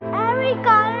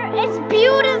is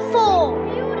beautiful.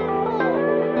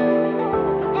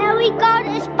 Every God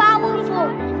is powerful.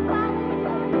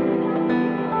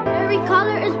 Every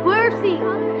color is worthy.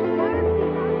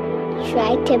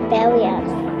 Try to bury us.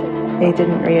 They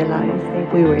didn't realize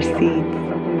we were seeds.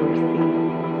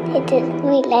 They didn't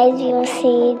realize we were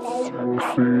seeds.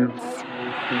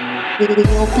 We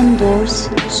open doors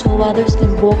so others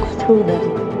can walk through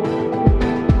them.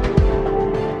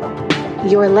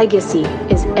 Your legacy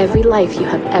is every life you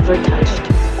have ever touched.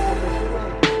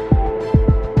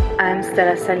 I'm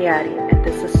Stella Saliari, and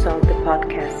this is Salt the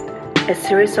Podcast, a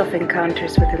series of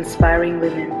encounters with inspiring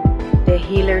women. They're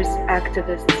healers,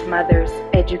 activists, mothers,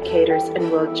 educators,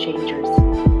 and world changers.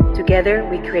 Together,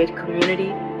 we create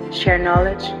community, share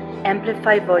knowledge,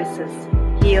 amplify voices,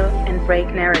 heal, and break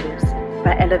narratives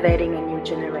by elevating a new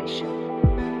generation.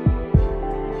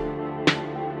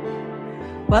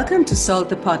 Welcome to Salt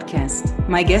the Podcast.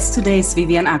 My guest today is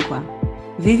Vivian Acquah.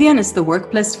 Vivian is the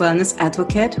workplace wellness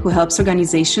advocate who helps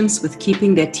organizations with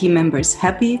keeping their team members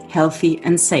happy, healthy,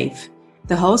 and safe.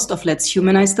 The host of Let's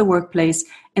Humanize the Workplace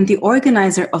and the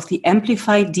organizer of the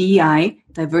Amplify DEI,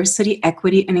 Diversity,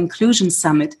 Equity, and Inclusion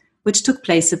Summit, which took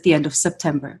place at the end of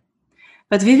September.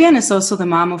 But Vivian is also the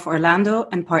mom of Orlando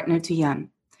and partner to Jan.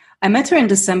 I met her in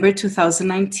December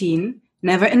 2019,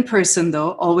 never in person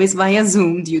though, always via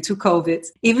Zoom due to COVID,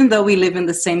 even though we live in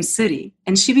the same city,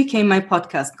 and she became my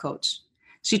podcast coach.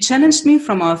 She challenged me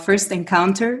from our first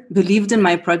encounter, believed in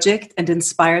my project, and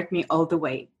inspired me all the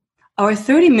way. Our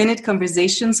 30-minute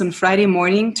conversations on Friday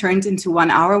morning turned into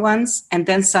 1-hour ones, and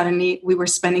then suddenly we were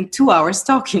spending 2 hours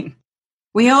talking.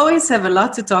 We always have a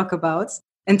lot to talk about,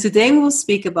 and today we will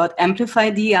speak about Amplify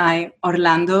DEI,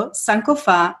 Orlando,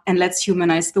 Sankofa, and Let's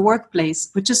Humanize the Workplace,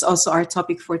 which is also our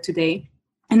topic for today,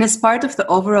 and is part of the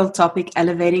overall topic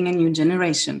Elevating a New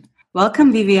Generation.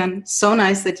 Welcome, Vivian. So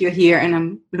nice that you're here, and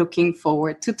I'm looking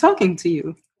forward to talking to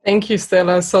you. Thank you,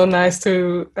 Stella. So nice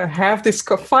to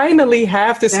finally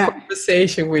have this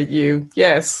conversation with you.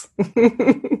 Yes.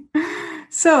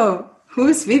 So, who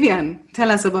is Vivian? Tell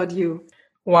us about you.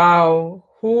 Wow.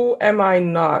 Who am I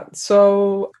not?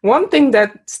 So one thing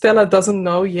that Stella doesn't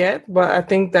know yet, but I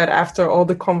think that after all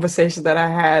the conversations that I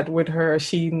had with her,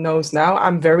 she knows now.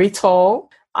 I'm very tall.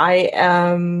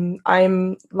 I'm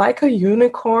like a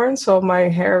unicorn, so my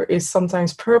hair is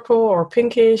sometimes purple or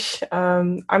pinkish.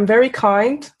 I'm very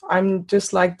kind. I'm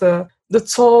just like the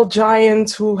tall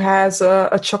giant who has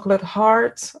a chocolate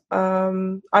heart.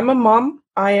 I'm a mom.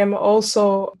 I am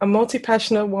also a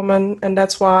multi-passionate woman, and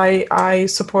that's why I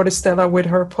supported Stella with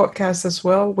her podcast as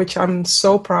well, which I'm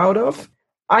so proud of.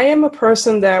 I am a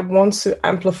person that wants to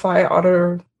amplify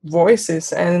other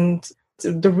voices, and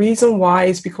the reason why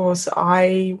is because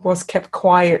I was kept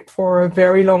quiet for a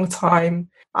very long time.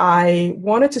 I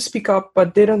wanted to speak up,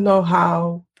 but didn't know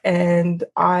how. And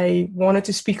I wanted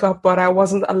to speak up, but I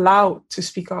wasn't allowed to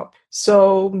speak up.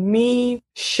 So me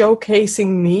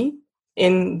showcasing me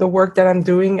in the work that I'm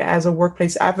doing as a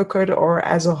workplace advocate or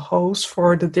as a host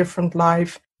for the different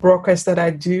live broadcasts that I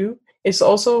do is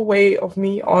also a way of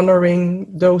me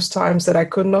honoring those times that I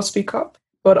could not speak up,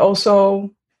 but also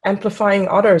amplifying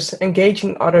others,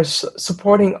 engaging others,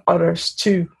 supporting others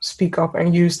to speak up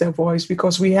and use their voice,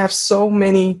 because we have so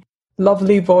many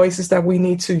lovely voices that we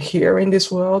need to hear in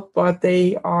this world, but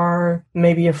they are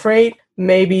maybe afraid,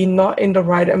 maybe not in the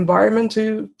right environment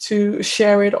to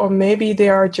share it, or maybe they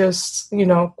are just,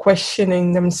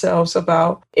 questioning themselves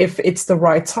about if it's the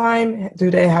right time, do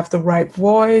they have the right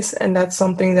voice? And that's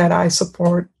something that I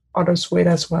support others with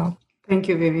as well. Thank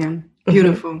you, Vivian.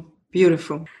 Beautiful,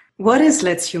 beautiful. What is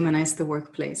Let's Humanize the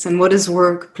Workplace, and what is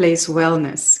workplace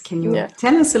wellness? Can you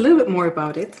tell us a little bit more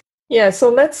about it? Yeah, so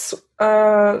Let's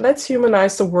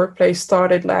Humanize the Workplace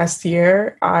started last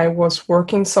year. I was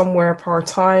working somewhere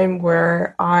part-time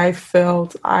where I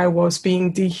felt I was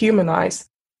being dehumanized.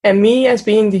 And me as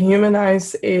being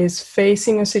dehumanized is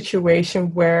facing a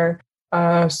situation where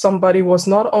somebody was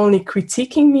not only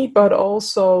critiquing me, but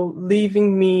also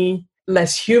leaving me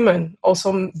less human,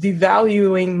 also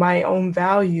devaluing my own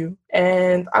value.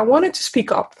 And I wanted to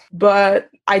speak up, but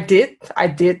I did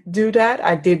do that.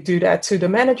 I did do that to the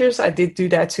managers. I did do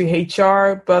that to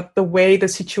HR, but the way the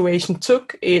situation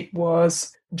took, it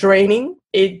was draining.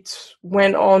 It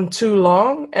went on too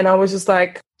long. And I was just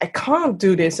like, I can't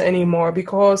do this anymore,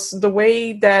 because the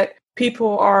way that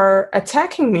people are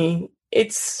attacking me,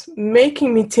 it's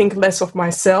making me think less of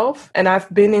myself. And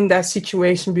I've been in that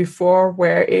situation before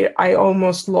where I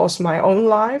almost lost my own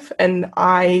life. And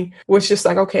I was just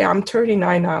like, okay, I'm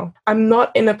 39 now. I'm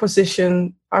not in a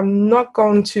position, I'm not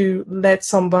going to let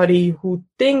somebody who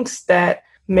thinks that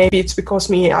maybe it's because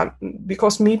me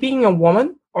being a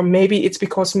woman, or maybe it's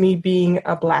because me being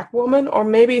a Black woman, or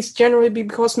maybe it's generally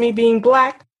because me being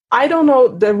Black. I don't know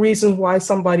the reason why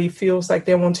somebody feels like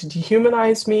they want to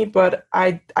dehumanize me, but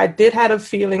I did have a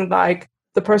feeling like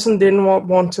the person didn't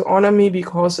want to honor me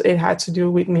because it had to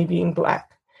do with me being Black.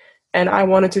 And I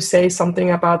wanted to say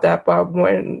something about that. But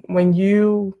when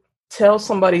you tell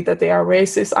somebody that they are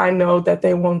racist, I know that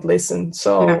they won't listen.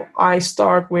 So I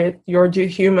start with, you're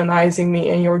dehumanizing me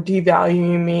and you're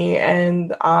devaluing me,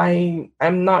 and I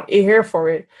am not here for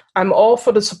it. I'm all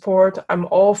for the support. I'm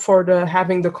all for the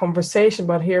having the conversation.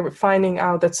 But here, finding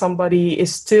out that somebody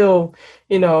is still,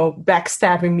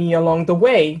 backstabbing me along the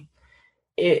way.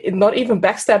 Not even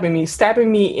backstabbing me,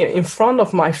 stabbing me in front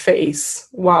of my face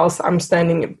whilst I'm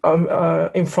standing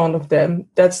in front of them.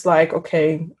 That's like,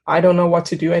 okay, I don't know what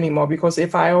to do anymore, because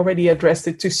if I already addressed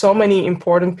it to so many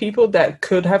important people that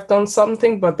could have done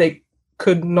something, but they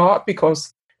could not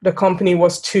because the company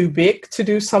was too big to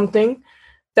do something,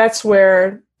 that's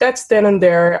then and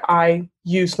there I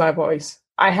use my voice.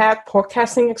 I had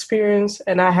podcasting experience,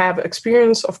 and I have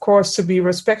experience, of course, to be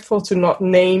respectful, to not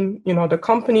name, the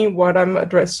company, what I'm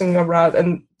addressing around.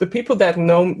 And the people that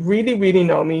really, really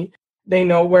know me, they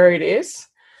know where it is.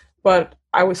 But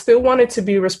I still wanted to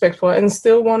be respectful and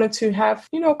still wanted to have,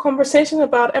 conversation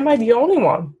about, am I the only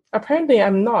one? Apparently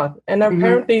I'm not. And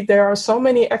apparently there are so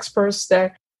many experts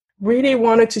that really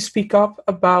wanted to speak up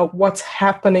about what's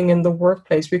happening in the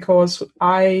workplace, because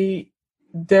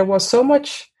there was so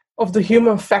much of the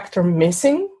human factor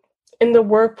missing in the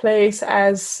workplace,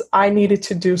 as I needed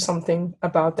to do something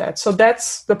about that. So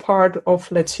that's the part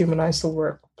of Let's Humanize the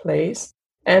Workplace.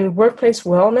 And workplace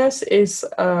wellness is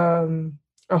a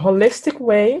holistic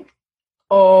way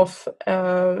of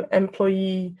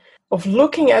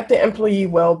looking at the employee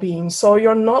well-being. So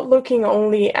you're not looking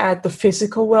only at the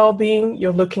physical well-being,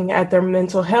 you're looking at their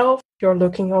mental health, you're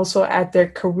looking also at their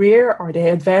career. Are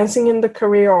they advancing in the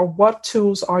career, or what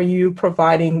tools are you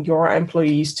providing your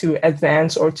employees to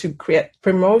advance or to create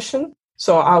promotion?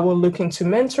 So I will look into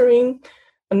mentoring.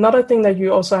 Another thing that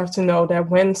you also have to know, that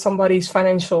when somebody's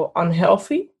financially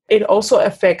unhealthy, it also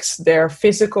affects their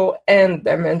physical and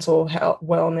their mental health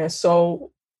wellness.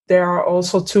 So there are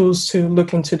also tools to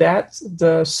look into that,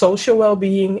 the social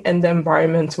well-being and the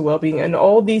environmental well-being. And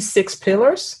all these 6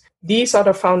 pillars, these are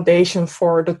the foundation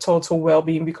for the total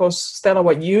well-being, because, Stella,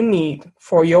 what you need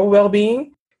for your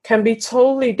well-being can be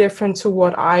totally different to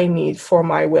what I need for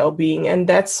my well-being. And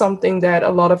that's something that a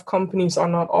lot of companies are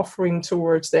not offering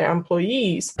towards their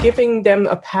employees, giving them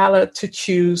a palette to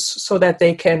choose so that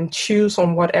they can choose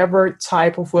on whatever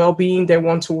type of well-being they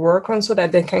want to work on, so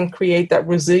that they can create that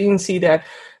resiliency that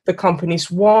the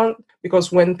companies want.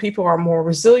 Because when people are more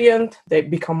resilient, they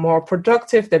become more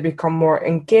productive, they become more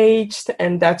engaged.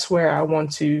 And that's where I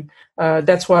want to,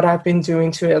 that's what I've been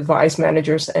doing to advise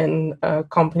managers and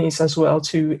companies as well,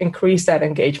 to increase that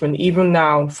engagement, even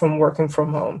now from working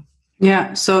from home.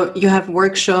 Yeah. So you have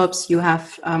workshops, you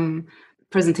have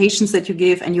presentations that you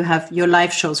give, and you have your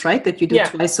live shows, right? That you do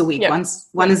twice a week. Yeah.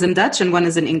 One is in Dutch and one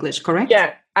is in English, correct?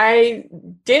 Yeah, I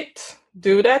did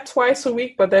do that twice a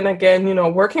week, but then again,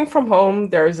 working from home,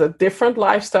 there's a different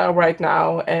lifestyle right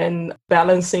now, and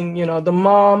balancing, the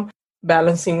mom,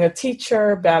 balancing a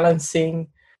teacher, balancing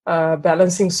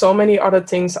so many other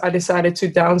things. I decided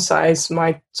to downsize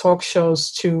my talk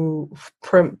shows to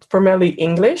primarily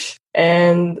English.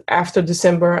 And after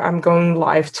December, I'm going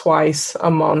live twice a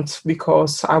month,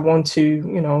 because I want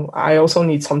to, I also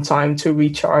need some time to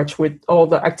recharge with all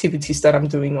the activities that I'm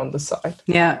doing on the side.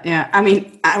 Yeah. I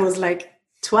mean, I was like,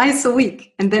 twice a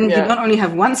week. And then you not only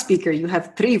have one speaker, you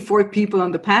have 3-4 people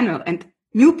on the panel, and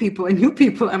new people.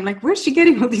 I'm like, where's she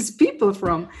getting all these people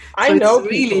from? I know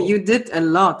really, you did a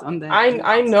lot on that.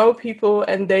 I know people,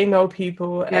 and they know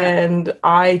people, and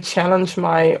I challenge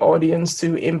my audience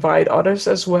to invite others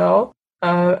as well.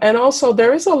 And also,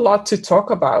 there is a lot to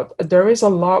talk about. There is a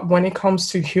lot when it comes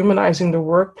to humanizing the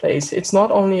workplace. It's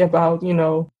not only about,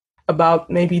 about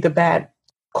maybe the bad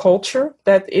culture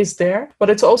that is there, but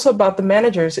it's also about the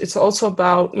managers. It's also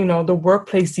about, the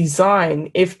workplace design.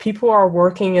 If people are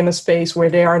working in a space where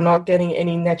they are not getting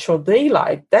any natural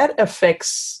daylight, that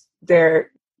affects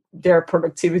their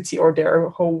productivity or their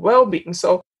whole well-being.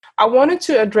 So I wanted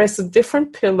to address the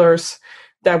different pillars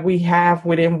that we have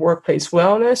within workplace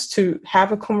wellness, to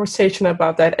have a conversation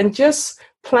about that and just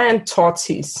plant thoughts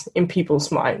in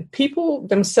people's mind. People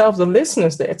themselves, the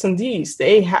listeners, the attendees,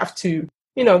 they have to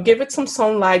give it some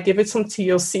sunlight, give it some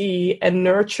TLC, and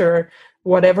nurture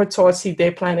whatever thoughts they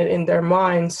planted in their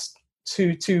minds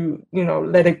to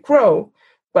let it grow.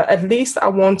 But at least I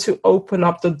want to open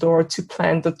up the door to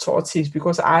plant the thoughts,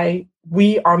 because I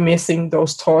we are missing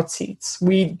those thought seeds.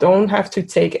 We don't have to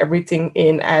take everything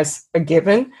in as a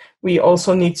given. We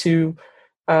also need to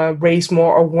raise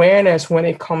more awareness when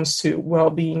it comes to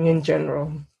well-being in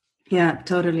general. Yeah,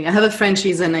 totally. I have a friend,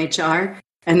 she's in HR,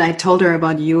 and I told her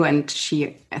about you, and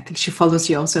I think she follows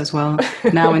you also as well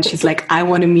now, and she's like, I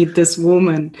want to meet this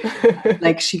woman.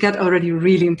 Like, she got already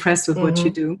really impressed with what you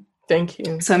do. Thank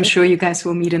you. So I'm sure you guys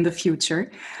will meet in the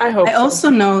future. I hope I also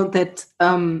know that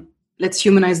Let's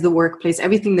Humanize the Workplace,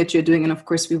 everything that you're doing, and of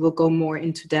course we will go more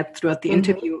into depth throughout the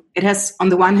interview. It has, on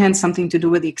the one hand, something to do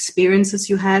with the experiences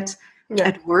you had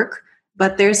at work,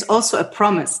 but there's also a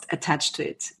promise attached to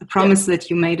it, a promise that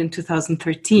you made in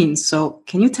 2013. So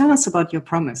can you tell us about your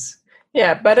promise?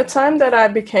 Yeah, by the time that I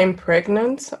became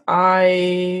pregnant,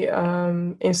 I,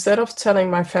 instead of telling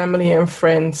my family and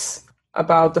friends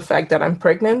about the fact that I'm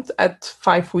pregnant at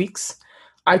 5 weeks,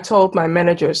 I told my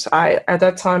managers. At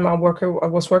that time, I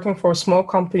was working for a small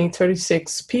company,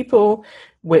 36 people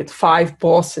with 5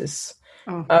 bosses,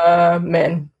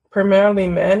 men, primarily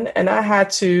men. And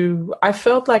I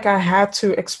felt like I had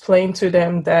to explain to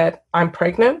them that I'm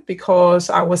pregnant because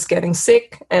I was getting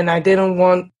sick and I didn't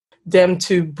want them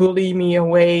to bully me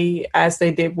away as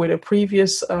they did with a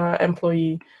previous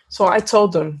employee. So I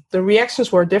told them. The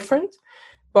reactions were different,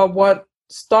 but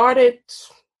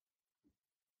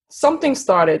something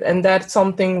started, and that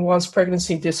something was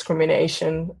pregnancy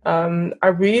discrimination. I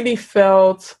really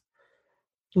felt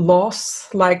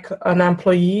lost, like an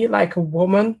employee, like a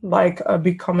woman, like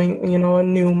becoming, a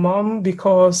new mom,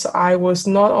 because I was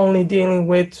not only dealing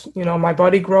with, my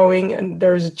body growing and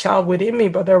there's a child within me,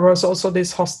 but there was also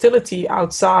this hostility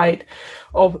outside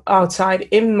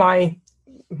in my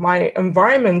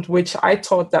environment, which I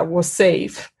thought that was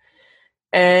safe.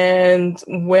 And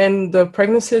when the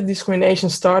pregnancy discrimination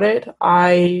started,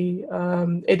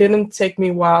 it didn't take me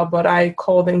a while, but I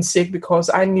called in sick because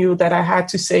I knew that I had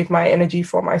to save my energy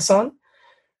for my son.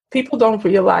 People don't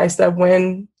realize that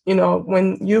when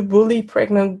you bully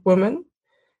pregnant women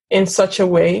in such a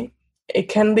way, it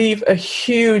can leave a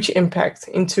huge impact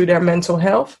into their mental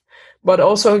health, but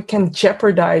also it can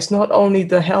jeopardize not only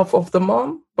the health of the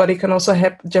mom, but it can also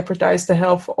jeopardize the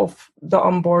health of the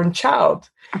unborn child.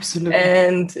 Absolutely.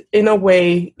 And in a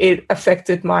way, it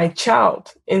affected my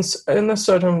child in a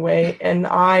certain way. And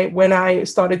when I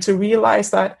started to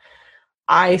realize that,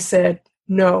 I said,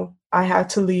 no, I had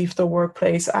to leave the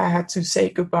workplace. I had to say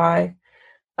goodbye.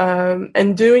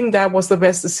 And doing that was the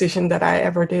best decision that I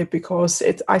ever did, because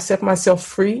I set myself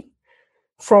free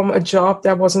from a job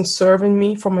that wasn't serving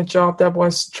me, from a job that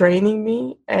was draining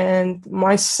me. And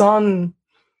my son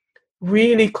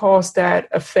really caused that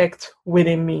effect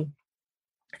within me.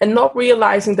 And not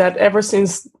realizing that ever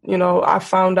since, I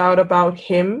found out about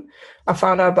him, I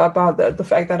found out about the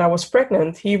fact that I was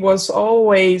pregnant, he was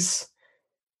always,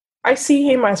 I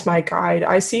see him as my guide.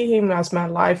 I see him as my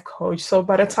life coach. So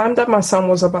by the time that my son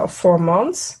was about 4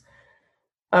 months,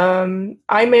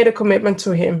 I made a commitment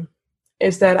to him,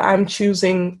 is that I'm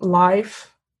choosing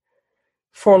life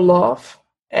for love.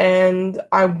 And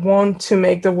I want to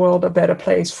make the world a better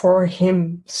place for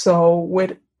him. So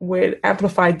with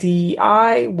Amplify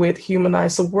DEI, with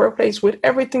Humanize the Workplace, with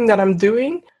everything that I'm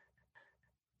doing,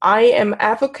 I am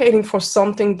advocating for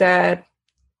something that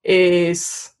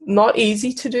is not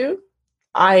easy to do.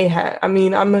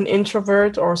 I'm an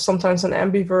introvert or sometimes an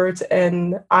ambivert,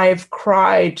 and I've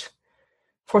cried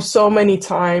for so many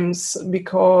times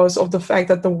because of the fact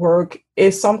that the work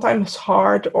is sometimes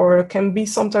hard or can be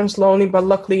sometimes lonely, but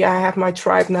luckily I have my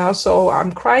tribe now, so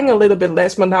I'm crying a little bit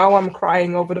less, but now I'm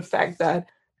crying over the fact that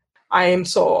I am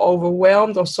so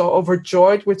overwhelmed or so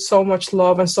overjoyed with so much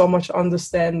love and so much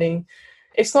understanding.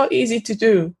 It's not easy to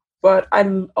do, but I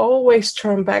always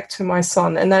turn back to my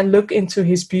son and I look into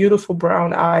his beautiful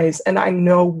brown eyes and I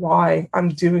know why I'm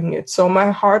doing it. So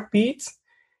my heartbeat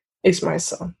is my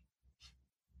son.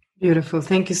 Beautiful.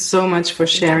 Thank you so much for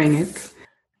sharing it.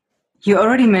 You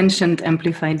already mentioned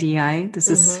Amplify DI. This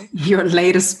is your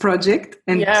latest project.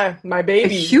 And my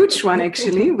baby. A huge one,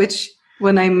 actually, which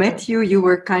when I met you, you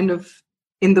were kind of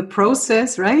in the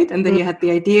process, right? And then you had the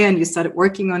idea and you started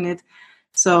working on it.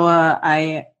 So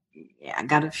I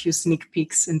got a few sneak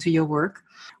peeks into your work.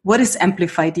 What is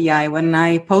Amplify DI? When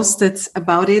I posted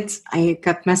about it, I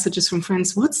got messages from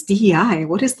friends. What's DEI?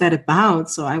 What is that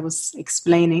about? So I was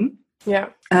explaining. Yeah.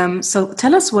 So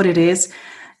tell us what it is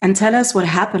and tell us what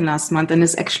happened last month and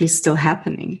is actually still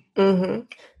happening. Mm-hmm.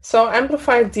 So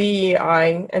Amplify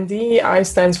DEI, and DEI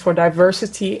stands for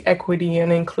Diversity, Equity,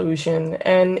 and Inclusion.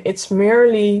 And it's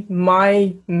merely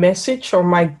my message or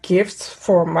my gift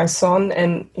for my son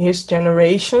and his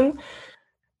generation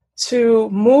to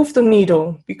move the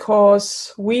needle,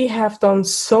 because we have done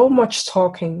so much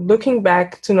talking, looking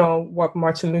back to know what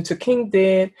Martin Luther King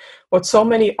did, what so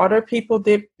many other people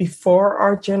did before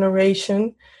our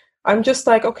generation. I'm just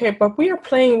like, okay, but we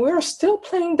are still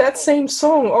playing that same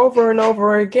song over and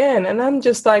over again. And I'm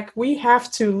just like, we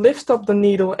have to lift up the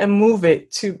needle and move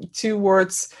it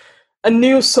towards a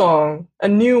new song, a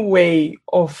new way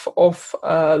of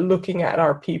looking at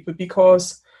our people.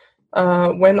 Because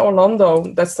when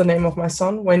Orlando, that's the name of my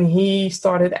son, when he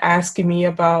started asking me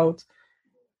about,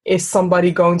 is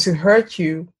somebody going to hurt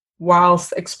you,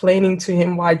 whilst explaining to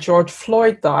him why George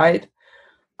Floyd died,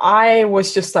 I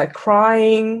was just like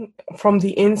crying from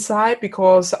the inside,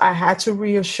 because I had to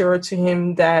reassure to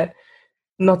him that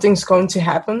nothing's going to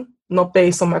happen, not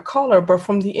based on my color, but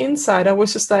from the inside. I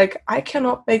was just like, I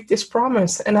cannot make this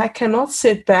promise, and I cannot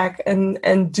sit back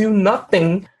and do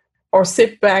nothing, or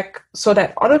sit back so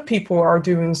that other people are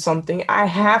doing something. I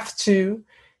have to,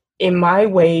 in my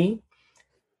way,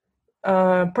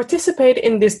 participate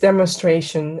in this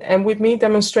demonstration. And with me,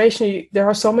 demonstration, there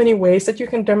are so many ways that you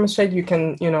can demonstrate. You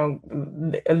can,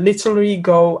 literally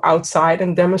go outside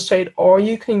and demonstrate, or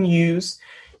you can use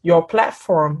your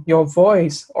platform, your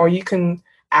voice, or you can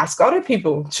ask other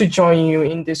people to join you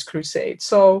in this crusade.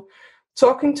 So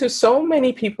talking to so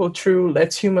many people through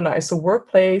Let's Humanize the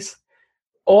Workplace,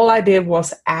 all I did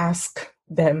was ask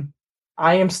them,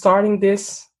 I am starting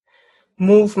this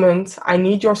movement. I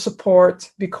need your support,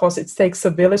 because it takes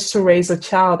a village to raise a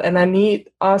child, and I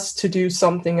need us to do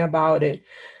something about it.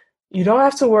 You don't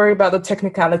have to worry about the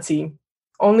technicality.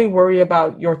 Only worry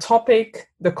about your topic,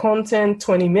 the content,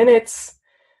 20 minutes.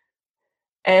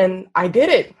 And I did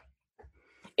it.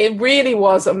 It really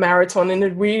was a marathon, and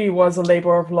it really was a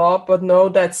labor of love. But know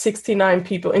that 69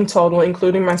 people in total,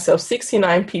 including myself,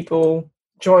 69 people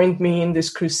joined me in this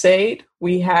crusade.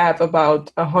 We have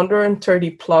about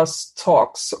 130 plus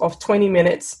talks of 20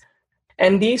 minutes.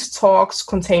 And these talks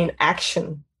contain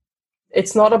action.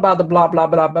 It's not about the blah, blah,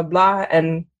 blah, blah, blah.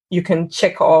 And you can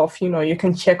check off, you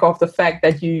can check off the fact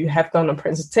that you have done a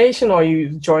presentation or you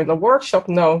joined a workshop.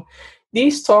 No,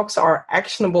 these talks are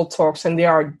actionable talks, and they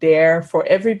are there for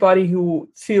everybody who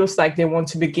feels like they want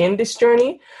to begin this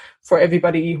journey, for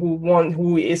everybody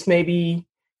who is maybe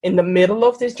in the middle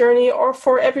of this journey, or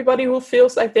for everybody who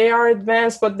feels like they are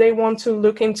advanced, but they want to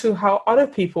look into how other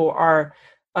people are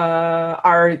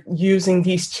using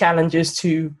these challenges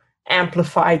to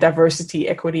amplify diversity,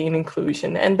 equity, and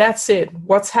inclusion. And that's it.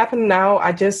 What's happened now,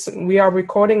 we are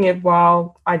recording it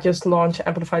while I just launched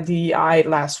Amplify DEI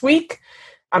last week.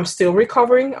 I'm still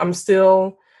recovering. I'm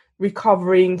still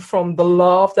recovering from the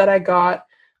love that I got.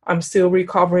 I'm still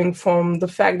recovering from the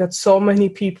fact that so many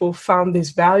people found this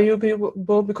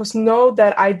valuable, because know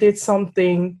that I did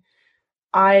something.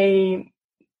 I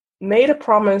made a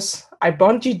promise. I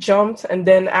bungee jumped, and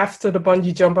then after the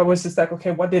bungee jump, I was just like,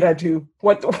 okay, what did I do?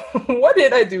 What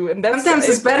did I do? And that's sometimes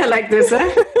it's better like this,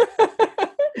 huh?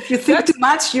 If you think too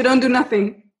much, you don't do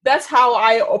nothing. That's how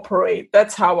I operate.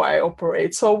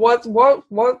 So what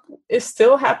is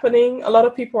still happening? A lot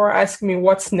of people are asking me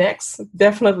what's next.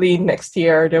 Definitely next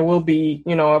year there will be,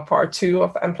 a part 2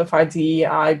 of Amplify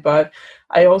DEI, but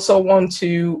I also want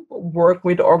to work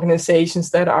with organizations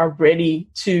that are ready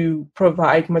to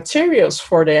provide materials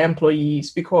for their employees,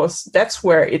 because that's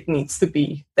where it needs to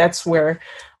be. That's where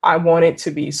I want it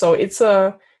to be. So it's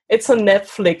a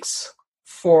Netflix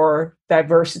for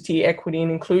diversity, equity,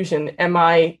 and inclusion. Am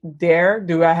I there?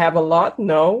 Do I have a lot?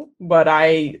 No, but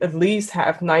I at least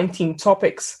have 19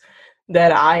 topics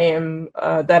that I am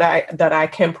that I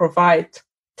can provide,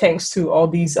 thanks to all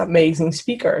these amazing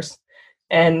speakers.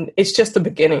 And it's just the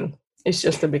beginning.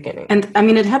 And I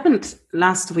mean, it happened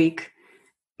last week,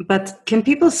 but can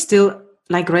people still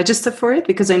register for it?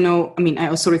 Because I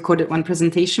also recorded one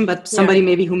presentation, but somebody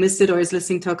maybe who missed it or is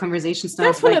listening to our conversation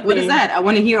now, like, what is that? I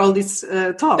want to hear all these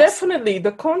talks. Definitely.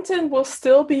 The content will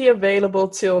still be available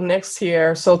till next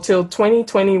year. So till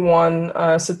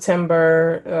 2021,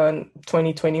 September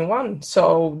 2021.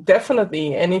 So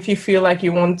definitely. And if you feel like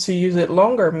you want to use it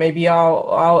longer, maybe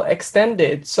I'll extend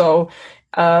it. So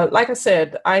like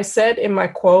I said in my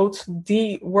quote,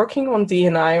 working on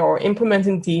D&I or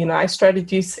implementing D&I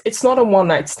strategies, it's not a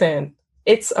one-night stand.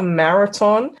 It's a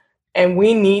marathon, and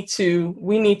we need to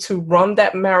run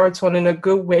that marathon in a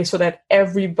good way, so that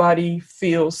everybody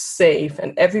feels safe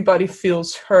and everybody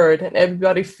feels heard and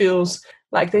everybody feels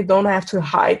like they don't have to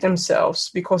hide themselves,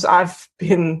 because I've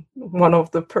been one of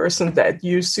the persons that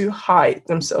used to hide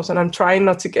themselves, and I'm trying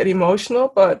not to get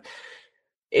emotional, but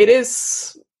it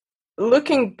is.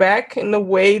 Looking back in the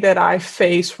way that I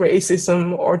face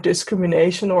racism or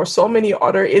discrimination or so many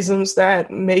other isms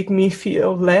that make me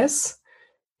feel less,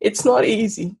 it's not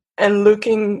easy. And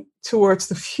looking towards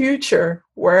the future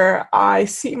where I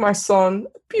see my son,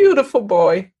 beautiful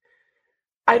boy,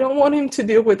 I don't want him to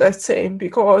deal with that same,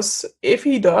 because if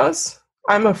he does,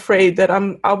 I'm afraid that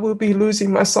I will be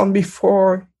losing my son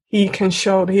before he can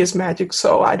show his magic.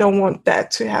 So I don't want that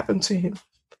to happen to him.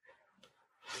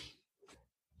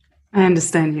 I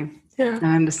understand you. Yeah.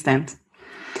 I understand.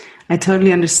 I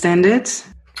totally understand it.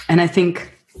 And I think,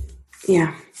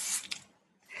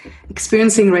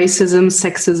 experiencing racism,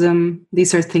 sexism,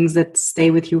 these are things that stay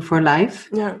with you for life.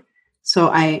 Yeah. So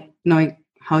I know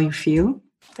how you feel.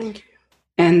 Thank you.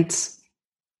 And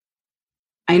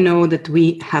I know that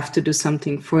we have to do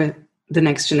something for the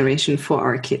next generation, for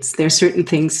our kids. There are certain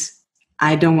things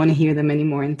I don't want to hear them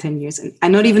anymore in 10 years.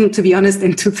 And not even, to be honest,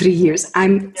 in 2-3 years.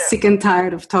 I'm sick and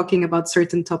tired of talking about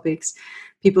certain topics.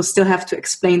 People still have to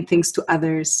explain things to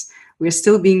others. We're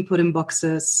still being put in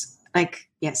boxes. Like,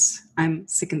 yes, I'm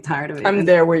sick and tired of it. I'm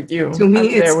there with you. To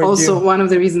me, it's also one of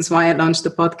the reasons why I launched the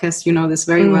podcast. You know this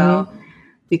very well.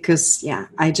 Because,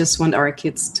 I just want our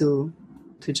kids to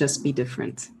just be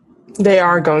different. They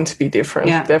are going to be different,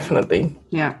 definitely.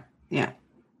 Yeah.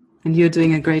 And you're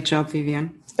doing a great job,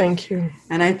 Vivian. Thank you.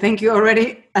 And I thank you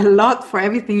already a lot for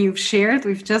everything you've shared.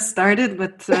 We've just started,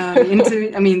 but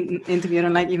interview, I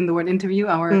don't like even the word interview,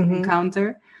 our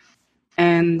encounter.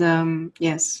 And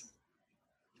yes,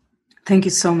 thank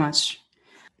you so much.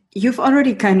 You've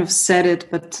already kind of said it,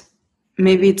 but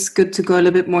maybe it's good to go a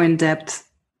little bit more in depth,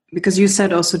 because you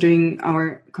said also during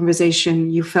our conversation,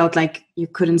 you felt like you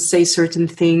couldn't say certain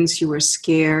things, you were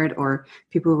scared, or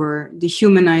people were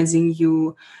dehumanizing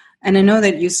you. And I know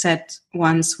that you said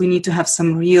once, we need to have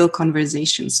some real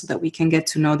conversations so that we can get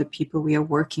to know the people we are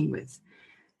working with.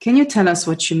 Can you tell us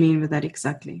what you mean with that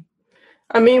exactly?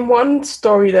 I mean, one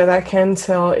story that I can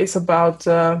tell is about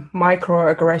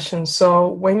microaggressions. So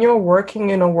when you're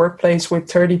working in a workplace with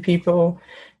 30 people,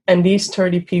 and these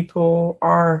 30 people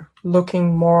are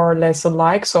looking more or less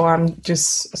alike, so I'm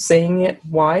just saying it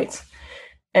white,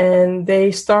 and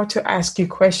they start to ask you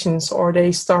questions, or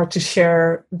they start to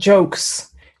share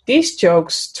jokes. These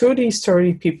jokes to these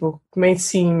 30 people may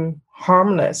seem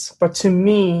harmless, but to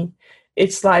me,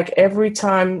 it's like every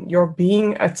time you're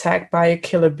being attacked by a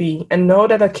killer bee, and know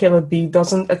that a killer bee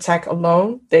doesn't attack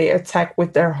alone, they attack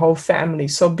with their whole family.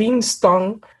 So being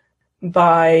stung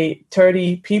by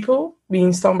 30 people,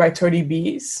 being stung by 30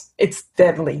 bees, it's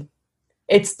deadly.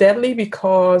 It's deadly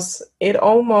because it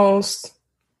almost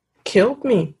killed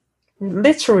me,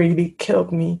 literally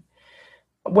killed me.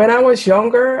 When I was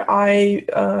younger, I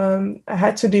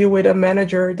had to deal with a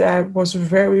manager that was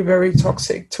very, very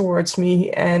toxic towards me.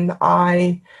 And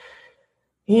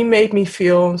he made me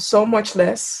feel so much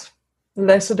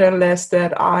lesser than less,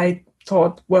 that I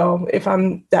thought, well, if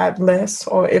I'm that less,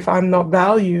 or if I'm not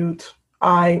valued,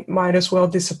 I might as well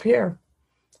disappear.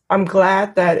 I'm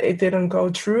glad that it didn't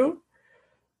go through,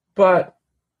 but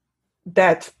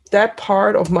that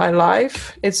part of my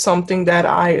life is something that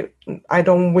I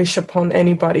don't wish upon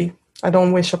anybody. I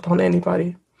don't wish upon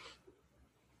anybody.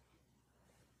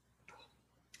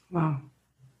 Wow.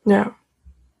 Yeah.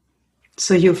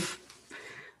 So you've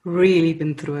really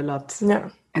been through a lot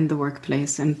in the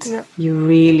workplace, and you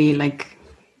really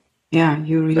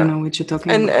you really know what you're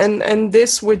talking about. And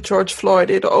this with George Floyd,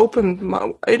 it opened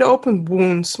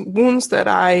wounds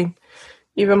that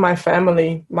even my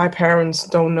family, my parents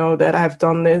don't know that I've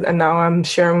done this, and now I'm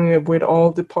sharing it with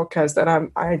all the podcasts that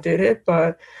I did it.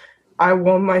 But I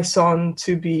want my son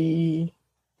to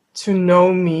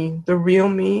know me, the real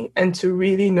me, and to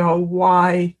really know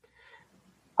why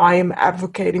I am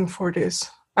advocating for this.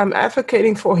 I'm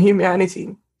advocating for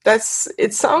humanity.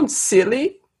 It sounds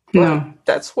silly, but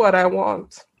that's what I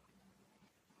want.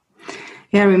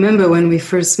 Yeah, I remember when we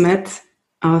first met,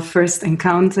 our first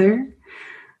encounter.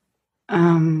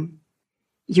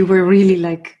 You were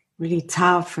really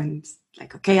tough and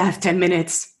like, okay, I have 10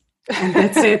 minutes and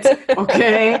that's it.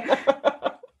 Okay.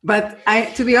 But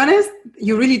to be honest,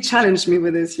 you really challenged me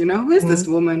with this, who is this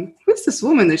woman? Who is this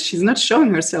woman that she's not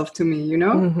showing herself to me,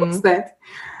 What's that?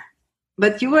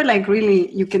 But you were like,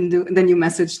 really, you can do, and then you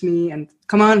messaged me and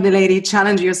come on, the lady,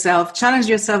 challenge yourself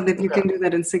that you can do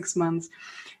that in 6 months.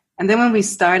 And then when we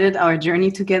started our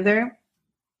journey together,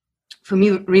 for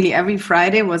me, really every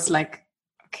Friday was like,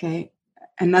 okay,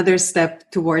 another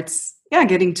step towards,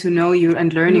 getting to know you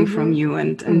and learning from you.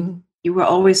 And you were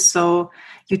always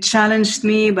you challenged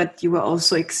me, but you were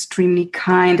also extremely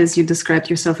kind, as you described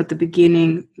yourself at the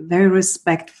beginning, very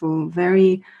respectful,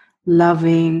 very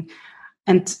loving.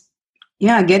 And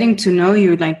getting to know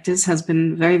you like this has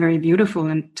been very, very beautiful.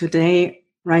 And today,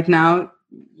 right now,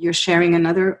 you're sharing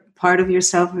another part of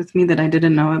yourself with me that I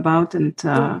didn't know about. And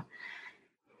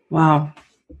Wow.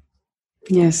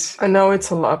 Yes. I know it's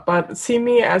a lot, but see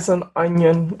me as an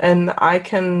onion and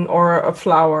or a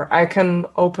flower, I can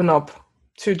open up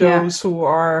to those who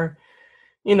are,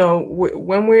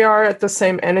 when we are at the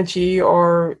same energy,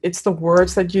 or it's the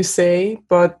words that you say,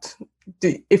 but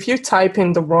if you type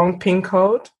in the wrong pin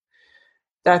code,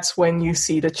 that's when you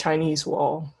see the Chinese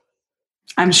wall.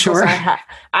 I'm sure.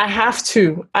 I have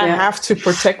to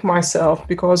protect myself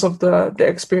because of the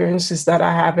experiences that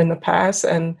I have in the past.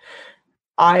 And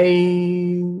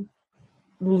I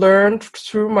learned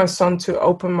through my son to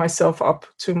open myself up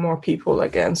to more people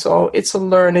again. So it's a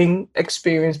learning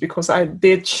experience because I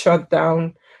did shut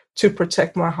down to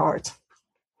protect my heart.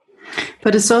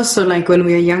 But it's also like when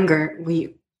we are younger,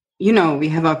 we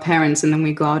have our parents and then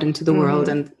we go out into the world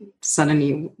and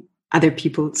suddenly other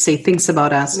people say things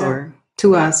about us or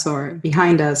to us or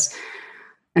behind us.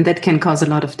 And that can cause a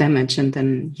lot of damage. And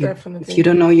then if you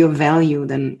don't know your value,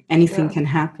 then anything can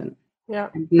happen. Yeah.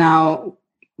 And now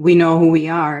we know who we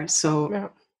are.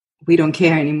 So we don't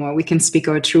care anymore. We can speak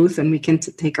our truth and we can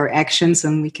take our actions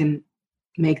and we can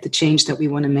make the change that we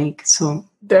want to make. So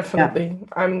definitely,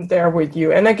 I'm there with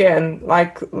you. And again,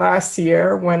 like last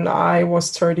year when I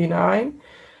was 39,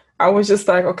 I was just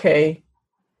like, okay,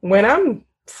 when I'm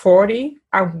 40,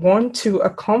 I want to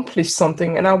accomplish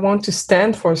something and I want to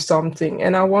stand for something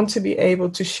and I want to be able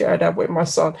to share that with my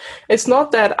son. It's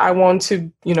not that I want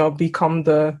to, become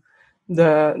the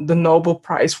Nobel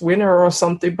Prize winner or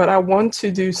something, but I want to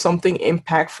do something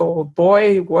impactful.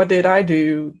 Boy, what did I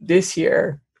do this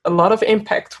year? A lot of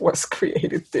impact was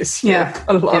created this year. Yeah.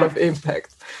 A lot of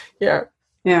impact. Yeah.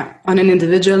 Yeah. On an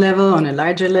individual level, on a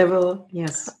larger level.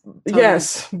 Yes. Totally.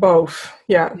 Yes, both.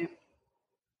 Yeah.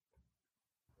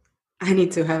 I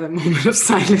need to have a moment of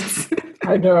silence.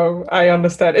 I know. I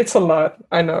understand. It's a lot.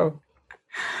 I know.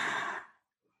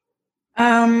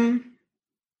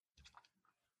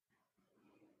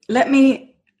 Let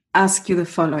me ask you the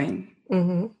following.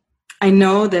 Mm-hmm. I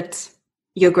know that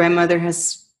your grandmother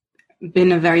has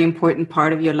been a very important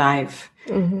part of your life.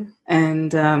 Mm-hmm.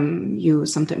 And you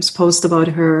sometimes post about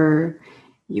her.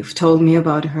 You've told me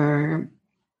about her.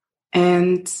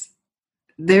 And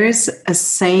there is a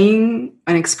saying,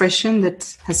 an expression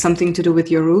that has something to do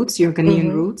with your roots, your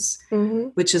Ghanaian roots,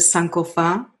 which is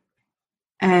Sankofa.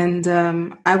 And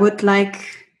I would like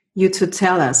you to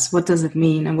tell us, what does it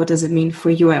mean and what does it mean for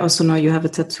you? I also know you have a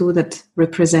tattoo that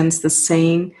represents the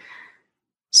saying.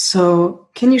 So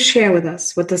can you share with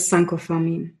us, what does Sankofa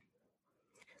mean?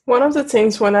 One of the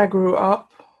things when I grew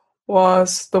up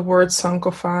was the word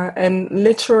Sankofa, and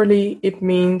literally it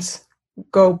means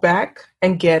go back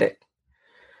and get it.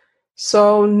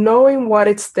 So knowing what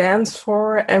it stands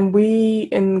for, and we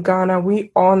in Ghana,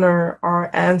 we honor our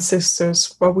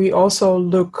ancestors, but we also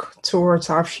look towards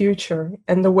our future.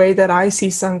 And the way that I see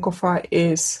Sankofa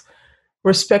is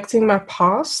respecting my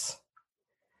past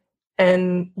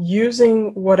and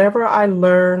using whatever I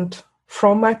learned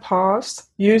from my past,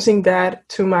 using that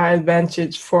to my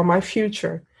advantage for my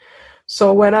future.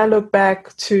 So when I look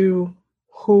back to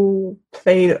who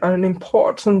played an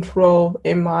important role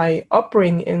in my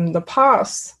upbringing in the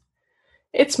past,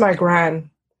 it's my gran.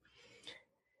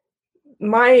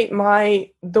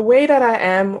 The way that I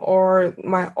am, or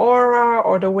my aura,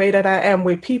 or the way that I am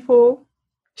with people,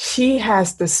 she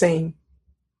has the same.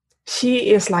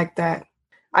 She is like that.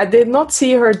 I did not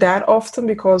see her that often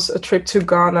because a trip to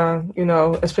Ghana,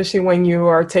 especially when you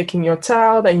are taking your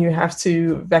child and you have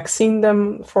to vaccine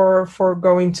them for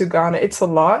going to Ghana, it's a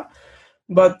lot.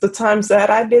 But the times that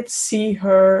I did see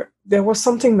her, there was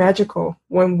something magical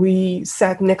when we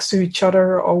sat next to each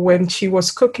other, or when she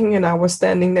was cooking and I was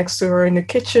standing next to her in the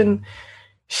kitchen.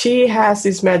 She has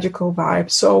this magical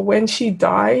vibe. So when she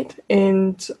died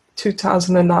in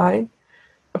 2009,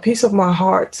 a piece of my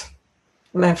heart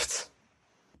left.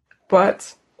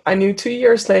 But I knew 2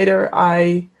 years later,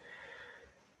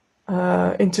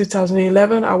 in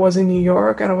 2011, I was in New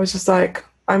York and I was just like,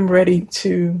 I'm ready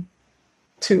to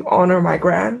honor my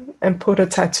gran and put a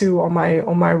tattoo on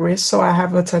my wrist. So I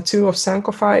have a tattoo of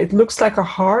Sankofa. It looks like a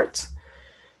heart,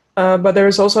 but there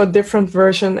is also a different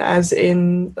version, as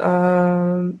in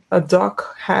a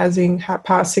duck passing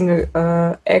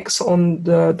a X on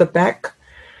the back.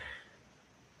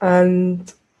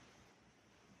 And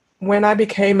when I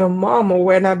became a mom, or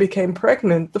when I became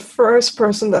pregnant, the first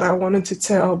person that I wanted to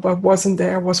tell but wasn't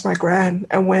there was my gran.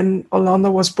 And when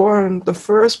Orlando was born, the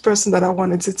first person that I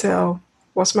wanted to tell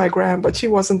was my gran, but she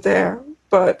wasn't there.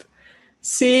 But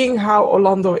seeing how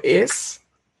Orlando is,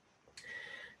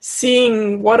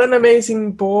 seeing what an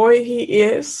amazing boy he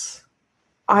is,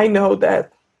 I know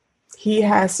that he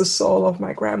has the soul of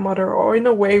my grandmother, or in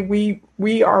a way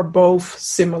we are both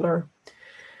similar.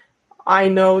 I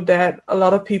know that a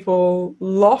lot of people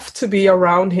love to be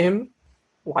around him,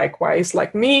 likewise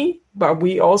like me, but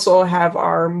we also have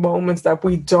our moments that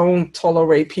we don't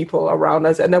tolerate people around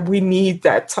us and that we need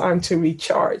that time to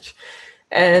recharge.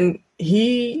 And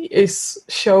he is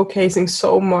showcasing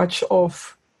so much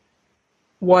of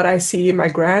what I see in my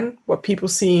gran, what people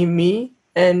see in me.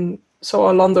 And so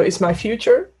Orlando is my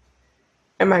future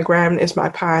and my gran is my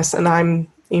past, and I'm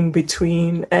in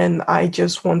between, and I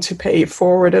just want to pay it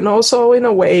forward, and also in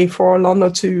a way for Orlando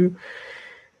to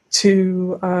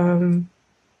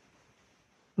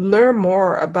learn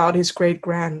more about his great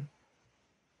gran.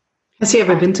 Has he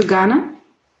ever been to Ghana?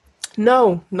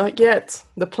 No, not yet.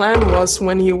 The plan was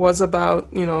when he was about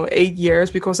 8 years,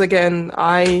 because again,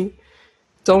 I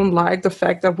don't like the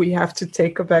fact that we have to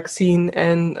take a vaccine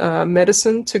and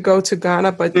medicine to go to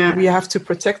Ghana, but we have to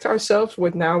protect ourselves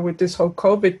with this whole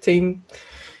COVID thing.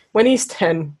 When he's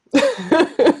 10,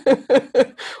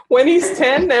 when he's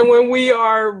 10, and when we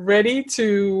are ready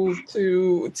to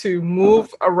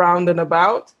move around and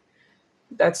about,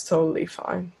 that's totally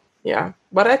fine. Yeah,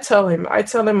 but I tell him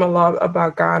a lot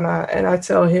about Ghana, and I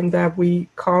tell him that we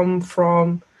come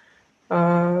from.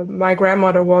 My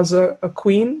grandmother was a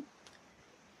queen.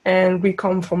 And we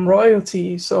come from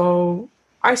royalty. So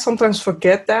I sometimes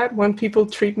forget that when people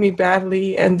treat me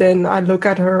badly, and then I look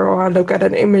at her or I look at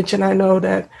an image and I know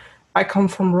that I come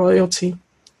from royalty.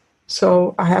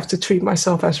 So I have to treat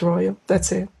myself as royal.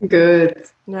 That's it. Good.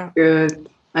 Yeah. Good.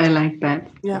 I like that.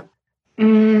 Yeah.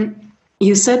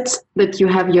 You said that you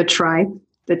have your tribe,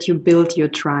 that you build your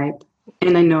tribe.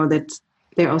 And I know that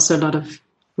there are also a lot of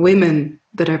women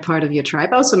that are part of your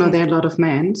tribe. I also know there are a lot of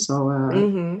men, so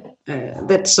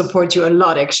that support you a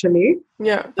lot, actually.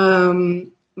 Yeah.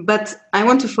 But I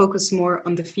want to focus more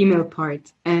on the female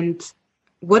part. And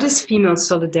what is female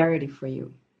solidarity for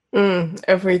you?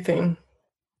 Everything.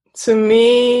 To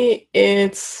me,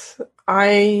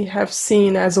 I have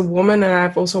seen as a woman, and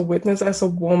I've also witnessed as a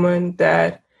woman,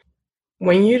 that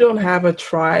when you don't have a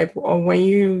tribe, or when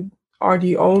you are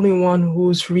the only one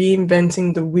who's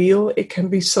reinventing the wheel, it can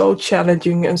be so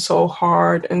challenging and so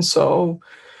hard and so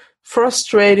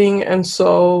frustrating, and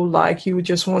so like you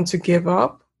just want to give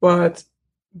up. But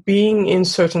being in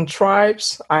certain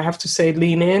tribes, I have to say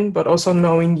lean in, but also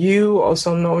knowing you,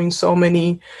 also knowing so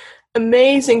many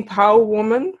amazing power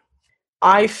women,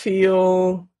 I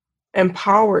feel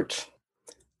empowered.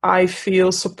 I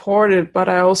feel supported, but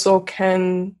I also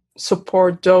can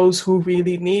support those who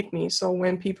really need me. So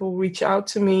when people reach out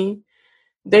to me,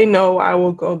 they know I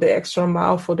will go the extra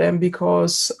mile for them,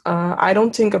 because I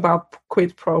don't think about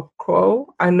quid pro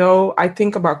quo. I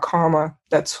think about karma.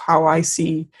 That's how I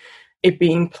see it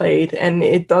being played. And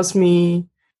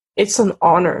it's an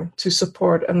honor to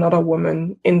support another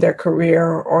woman in their career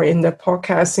or in their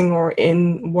podcasting or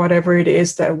in whatever it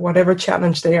is, that whatever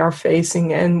challenge they are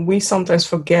facing. And we sometimes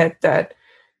forget that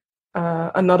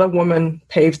another woman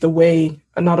paved the way,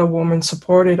 another woman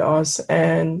supported us.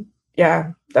 And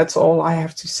yeah, that's all I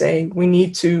have to say. We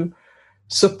need to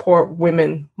support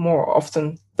women more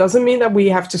often. Doesn't mean that we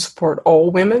have to support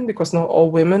all women, because not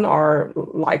all women are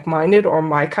like-minded or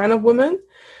my kind of women.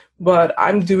 But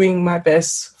I'm doing my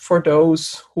best for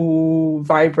those who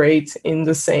vibrate on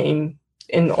the same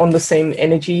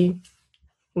energy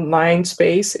line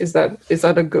space. Is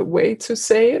that a good way to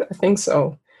say it? I think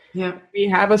so. Yeah. We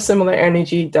have a similar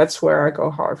energy. That's where I go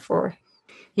hard for.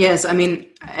 Yes, I mean,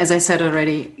 as I said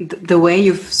already, the way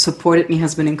you've supported me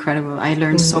has been incredible. I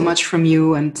learned so much from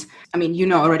you, and I mean, you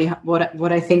know already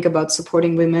what I think about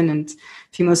supporting women and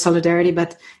female solidarity,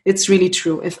 but it's really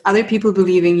true. If other people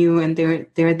believe in you and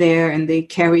they're there and they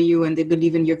carry you and they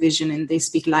believe in your vision and they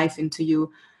speak life into you,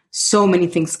 so many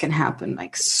things can happen,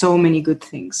 like so many good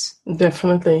things.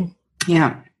 Definitely.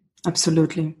 Yeah,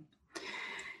 absolutely.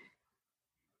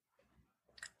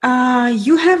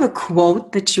 You have a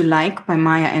quote that you like by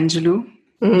Maya Angelou.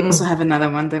 We also have another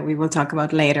one that we will talk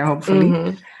about later,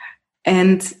 hopefully.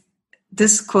 And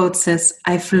this quote says,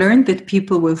 "I've learned that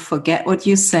people will forget what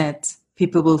you said,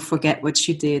 people will forget what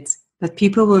you did, but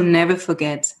people will never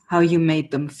forget how you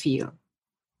made them feel."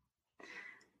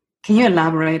 Can you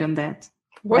elaborate on that?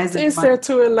 What is there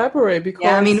to elaborate? Because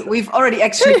yeah, I mean, we've already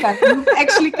actually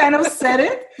kind of said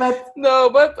it, but no,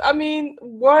 but I mean,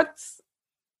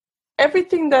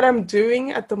 everything that I'm doing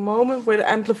at the moment with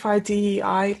Amplify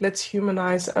DEI, Let's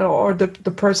Humanize, or the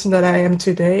person that I am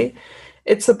today,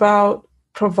 it's about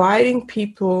providing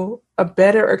people a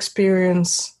better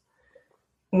experience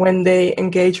when they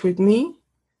engage with me,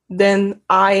 than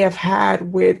I have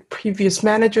had with previous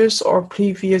managers or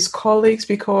previous colleagues,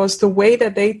 because the way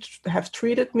that they have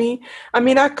treated me, I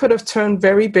mean, I could have turned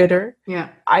very bitter. Yeah.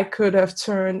 I could have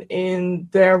turned in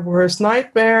their worst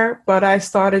nightmare, but I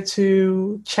started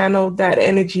to channel that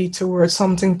energy towards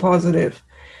something positive.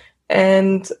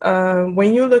 And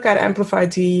when you look at Amplify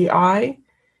DEI,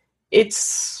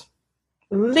 it's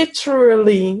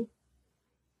literally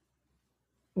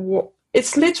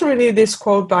this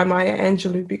quote by Maya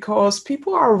Angelou, because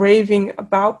people are raving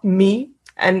about me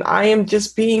and I am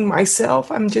just being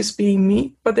myself. I'm just being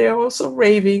me. But they're also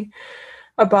raving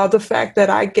about the fact that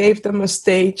I gave them a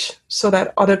stage so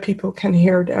that other people can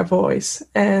hear their voice.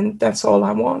 And that's all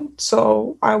I want.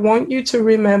 So I want you to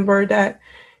remember that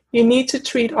you need to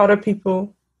treat other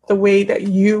people the way that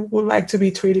you would like to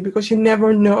be treated, because you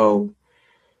never know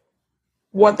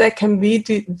what that can be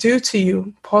do to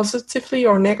you, positively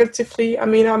or negatively. I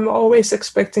mean, I'm always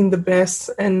expecting the best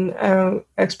and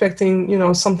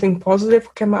expecting, something positive to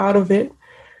come out of it.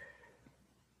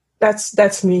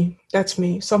 That's me. That's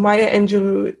me. So Maya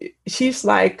Angelou, she's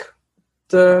like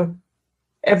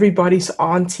everybody's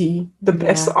auntie, the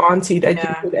best auntie that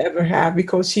you could ever have,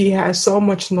 because she has so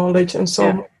much knowledge and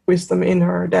so much wisdom in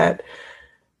her that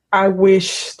I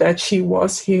wish that she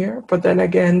was here. But then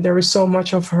again, there is so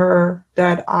much of her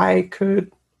that I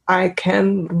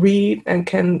can read and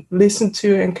can listen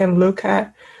to and can look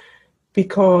at,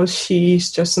 because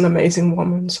she's just an amazing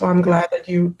woman. So I'm glad that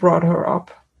you brought her up.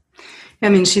 I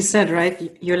mean, she said,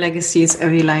 right, your legacy is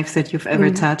every life that you've ever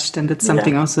touched. And that's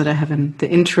something also that I have in the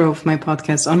intro of my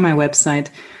podcast on my website.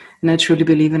 And I truly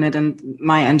believe in it. And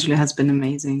Maya Angelou has been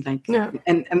amazing.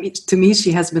 And I mean, to me,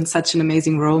 she has been such an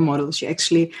amazing role model. She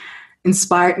actually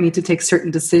inspired me to take certain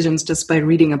decisions just by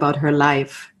reading about her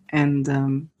life.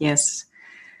 And yes.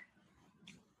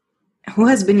 Who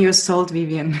has been your salt,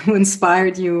 Vivian? Who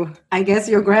inspired you? I guess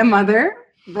your grandmother,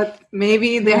 but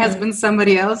maybe there has been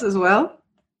somebody else as well.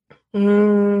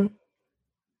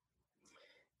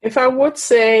 If I would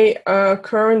say a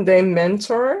current day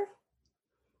mentor,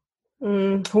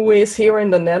 who is here in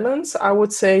the Netherlands, I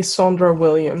would say Sandra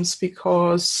Williams,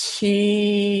 because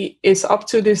she is up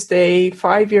to this day.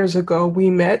 5 years ago,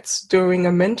 we met during a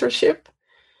mentorship,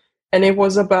 and it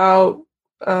was about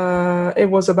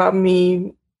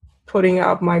me putting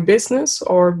out my business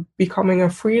or becoming a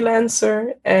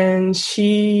freelancer, and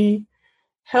she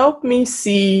helped me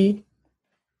see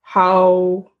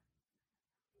how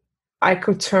I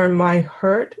could turn my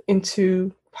hurt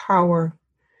into power.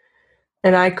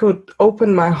 And I could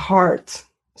open my heart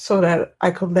so that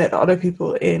I could let other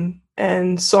people in.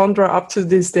 And Sandra, up to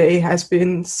this day, has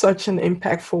been such an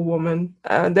impactful woman.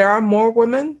 There are more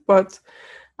women, but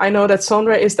I know that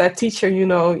Sandra is that teacher.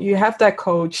 You have that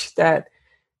coach that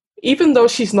even though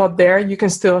she's not there, you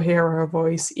can still hear her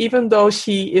voice. Even though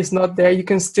she is not there, you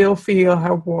can still feel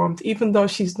her warmth. Even though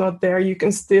she's not there, you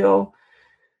can still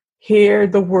hear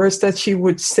the words that she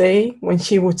would say when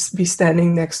she would be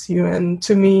standing next to you. And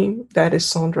to me, that is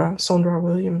Sandra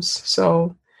Williams.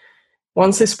 So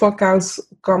once this podcast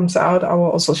comes out, I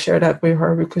will also share that with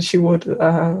her, because she would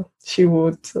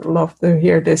love to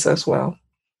hear this as well.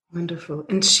 Wonderful.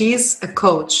 And she's a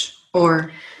coach,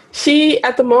 or?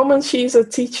 At the moment, she's a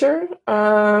teacher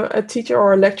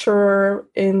or a lecturer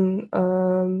in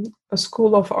a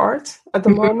school of art at the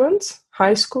moment,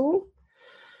 high school.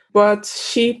 But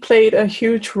she played a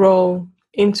huge role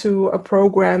into a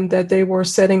program that they were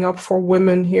setting up for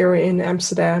women here in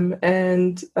Amsterdam.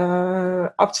 And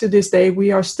up to this day,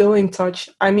 we are still in touch.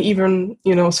 I'm even,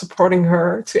 supporting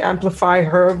her to amplify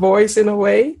her voice in a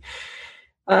way.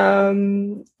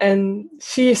 And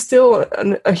she is still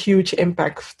a huge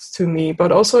impact to me,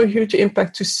 but also a huge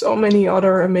impact to so many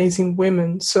other amazing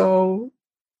women. So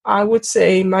I would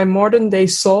say my modern day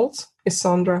salt is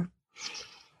Sandra.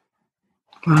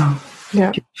 Wow. Yeah.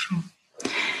 Beautiful.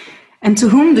 And to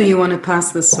whom do you want to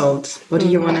pass the salt? What do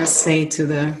you want to say to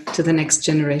the next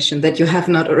generation that you have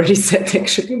not already said,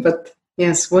 actually? But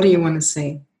yes, what do you want to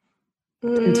say?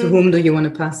 And to whom do you want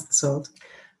to pass the salt?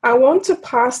 I want to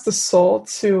pass the salt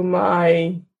to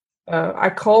my, I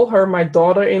call her my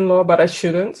daughter-in-law, but I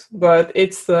shouldn't. But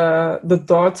it's the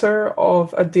daughter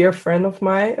of a dear friend of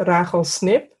mine, Rachel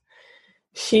Snip.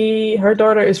 Her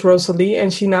daughter is Rosalie,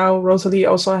 and Rosalie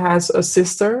also has a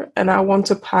sister. And I want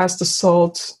to pass the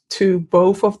salt to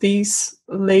both of these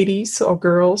ladies or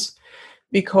girls,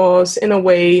 because in a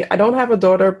way, I don't have a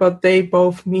daughter, but they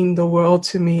both mean the world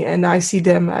to me. And I see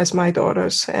them as my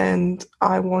daughters. And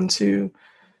I want to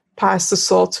pass the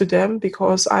salt to them,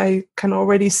 because I can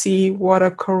already see what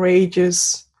a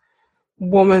courageous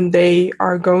woman they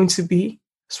are going to be,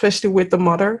 especially with the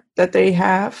mother that they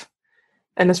have.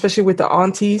 And especially with the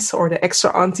aunties or the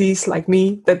extra aunties like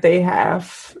me that they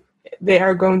have, they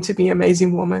are going to be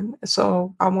amazing women.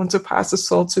 So I want to pass the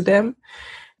salt to them.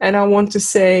 And I want to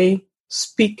say,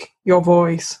 speak your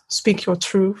voice, speak your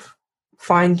truth,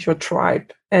 find your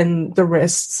tribe, and the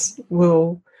rest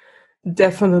will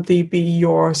definitely be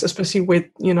yours, especially with,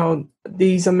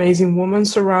 these amazing women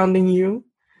surrounding you.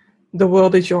 The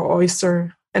world is your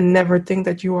oyster, and never think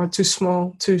that you are too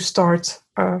small to start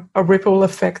a ripple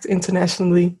effect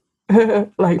internationally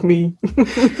like me.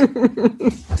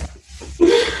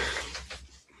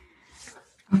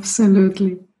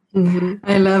 Absolutely. Mm-hmm.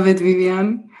 I love it,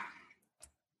 Vivian.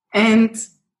 And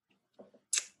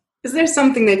is there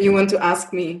something that you want to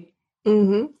ask me?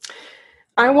 Mm-hmm.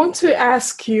 I want to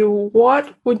ask you,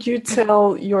 what would you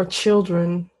tell your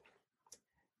children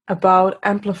about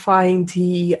amplifying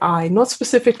DEI? Not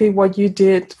specifically what you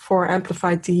did for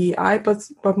Amplify DEI,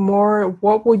 but more,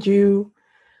 what would you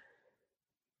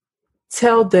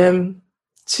tell them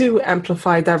to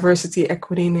amplify diversity,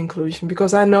 equity, and inclusion?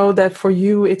 Because I know that for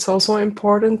you, it's also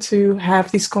important to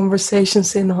have these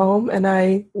conversations in home. And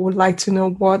I would like to know,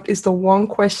 what is the one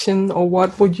question, or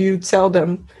what would you tell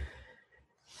them?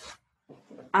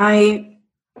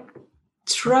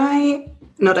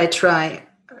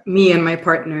 Me and my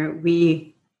partner,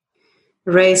 we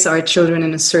raise our children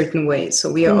in a certain way.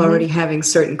 So we are already having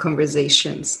certain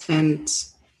conversations, and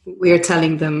we are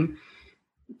telling them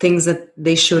things that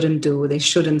they shouldn't do, they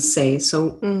shouldn't say.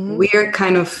 So we are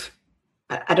kind of,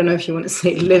 I don't know if you want to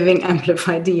say living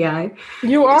Amplify DEI.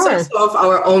 You are. Also of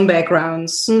our own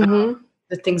backgrounds,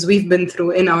 the things we've been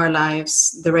through in our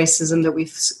lives, the racism that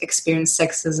we've experienced,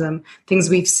 sexism, things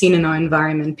we've seen in our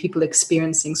environment, people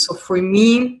experiencing. So for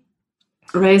me,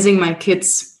 raising my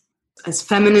kids as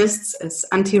feminists, as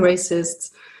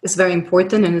anti-racists, is very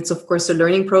important. And it's, of course, a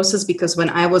learning process, because when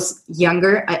I was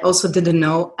younger, I also didn't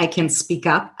know I can speak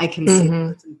up, I can say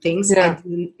certain things. Yeah. I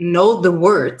didn't know the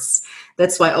words.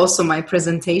 That's why also my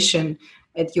presentation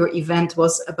at your event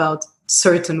was about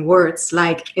certain words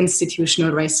like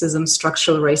institutional racism,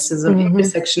 structural racism,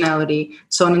 intersectionality,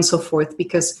 so on and so forth.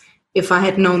 Because if I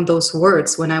had known those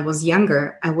words when I was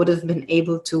younger, I would have been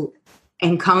able to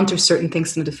encounter certain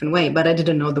things in a different way, but I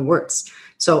didn't know the words.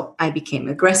 So I became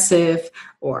aggressive,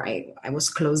 or I was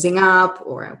closing up,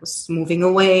 or I was moving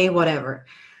away, whatever.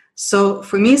 So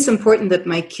for me, it's important that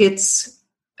my kids,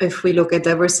 if we look at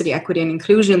diversity, equity, and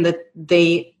inclusion, that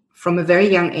they, from a very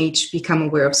young age, become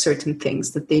aware of certain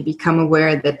things, that they become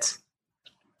aware that,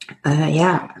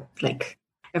 like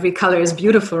every color is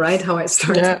beautiful, right? How I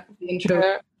started the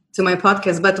intro to my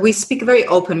podcast. But we speak very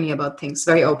openly about things,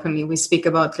 very openly. We speak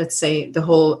about, let's say, the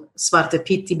whole Zwarte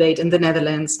Piet debate in the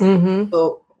Netherlands.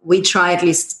 So we try, at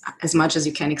least as much as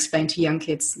you can, explain to young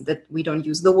kids that we don't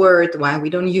use the word, why we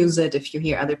don't use it. If you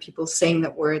hear other people saying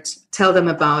that word, tell them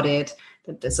about it,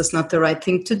 that this is not the right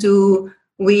thing to do.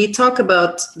 We talk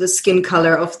about the skin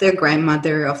color of their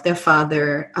grandmother, of their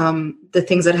father, the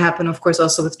things that happen, of course,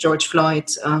 also with George Floyd.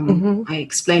 I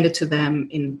explained it to them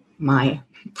in my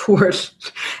poor,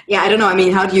 I don't know. I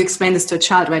mean, how do you explain this to a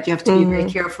child, right? You have to be very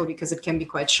careful, because it can be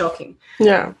quite shocking.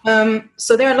 Yeah.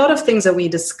 So there are a lot of things that we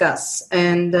discuss,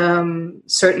 and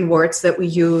certain words that we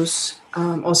use,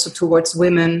 also towards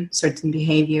women, certain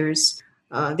behaviors.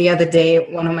 The other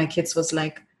day, one of my kids was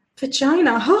like,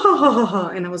 vagina, ha, ha, ha, ha, ha.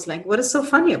 And I was like, what is so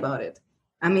funny about it?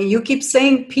 I mean, you keep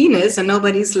saying penis and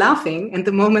nobody's laughing. And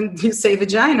the moment you say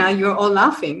vagina, you're all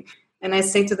laughing. And I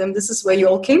say to them, this is where you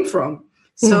all came from.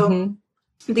 So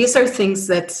these are things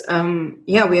that,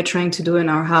 we are trying to do in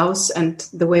our house, and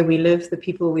the way we live, the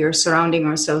people we are surrounding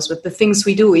ourselves with, the things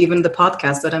we do, even the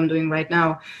podcast that I'm doing right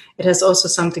now, it has also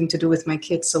something to do with my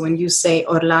kids. So when you say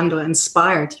Orlando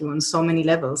inspired you on so many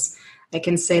levels, I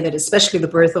can say that especially the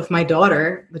birth of my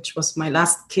daughter, which was my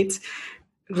last kid,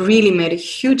 really made a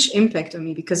huge impact on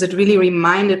me, because it really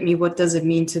reminded me, what does it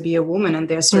mean to be a woman? And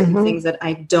there are certain things that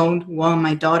I don't want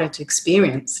my daughter to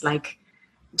experience, like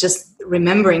just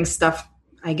remembering stuff.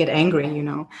 I get angry,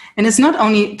 And it's not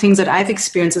only things that I've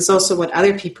experienced, it's also what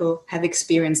other people have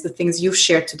experienced, the things you've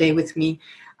shared today with me.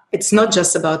 It's not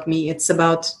just about me, it's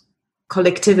about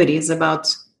collectivity, it's about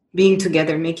being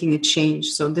together, making a change.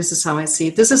 So this is how I see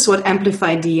it. This is what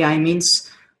Amplify DEI means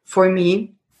for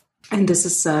me. And this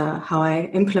is how I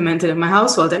implement it in my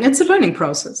household. And it's a learning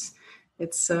process.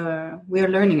 It's we are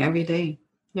learning every day.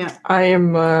 Yeah. I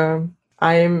am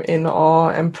in awe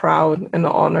and proud and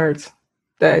honored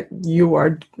that you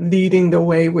are leading the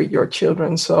way with your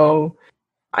children. So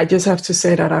I just have to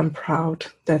say that I'm proud.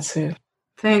 That's it.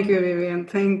 Thank you, Vivian.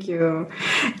 Thank you.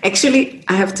 Actually,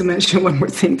 I have to mention one more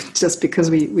thing, just because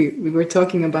we were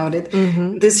talking about it.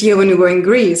 Mm-hmm. This year when we were in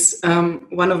Greece,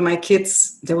 one of my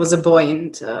kids, there was a boy,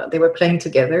 and they were playing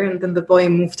together, and then the boy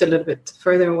moved a little bit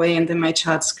further away, and then my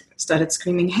child started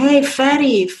screaming, "Hey,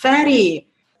 fatty, fatty!"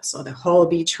 So the whole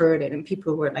beach heard it, and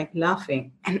people were like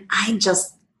laughing. And I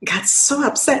just got so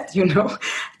upset, I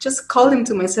just called him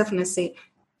to myself and I say,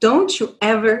 don't you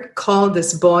ever call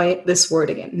this boy this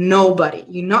word again. Nobody.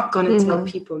 You're not going to tell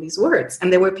people these words.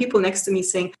 And there were people next to me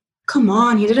saying, come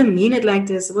on, he didn't mean it like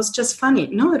this. It was just funny.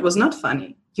 No, it was not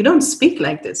funny. You don't speak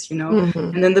like this,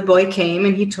 And then the boy came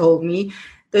and he told me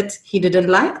that he didn't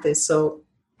like this. So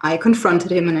I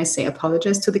confronted him and I say,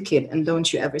 apologize to the kid and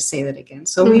don't you ever say that again.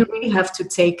 So we really have to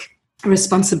take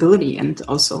responsibility and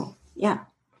also,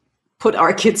 put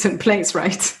our kids in place,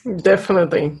 right?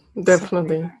 Definitely.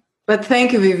 But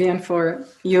thank you, Vivian, for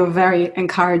your very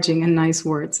encouraging and nice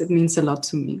words. It means a lot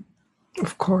to me.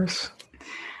 Of course.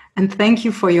 And thank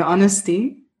you for your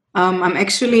honesty. I'm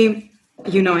actually,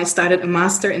 I started a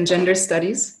master in gender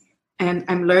studies and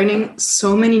I'm learning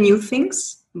so many new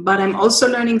things, but I'm also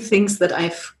learning things that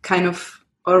I've kind of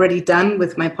already done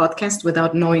with my podcast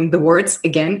without knowing the words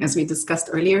again, as we discussed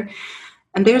earlier.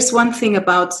 And there's one thing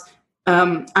about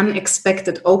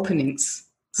unexpected openings.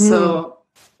 So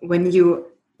when you,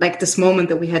 like this moment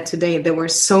that we had today, there were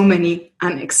so many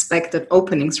unexpected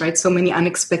openings, right? So many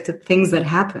unexpected things that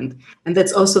happened. And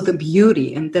that's also the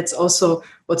beauty. And that's also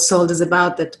what SOLT is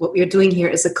about, that what we're doing here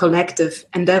is a collective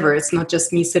endeavor. It's not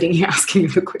just me sitting here asking you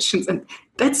the questions. And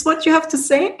that's what you have to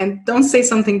say. And don't say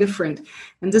something different.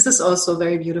 And this is also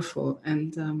very beautiful.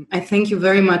 And I thank you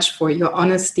very much for your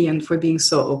honesty and for being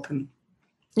so open.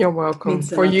 You're welcome.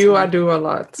 For you, I do a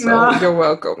lot. So you're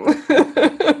welcome.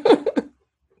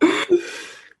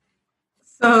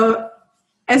 So,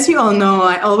 as you all know,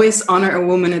 I always honor a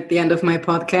woman at the end of my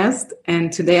podcast.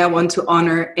 And today I want to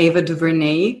honor Ava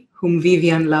DuVernay, whom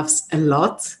Vivian loves a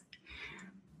lot.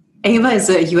 Ava is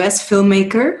a US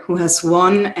filmmaker who has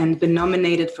won and been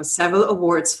nominated for several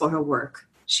awards for her work.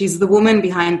 She's the woman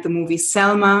behind the movie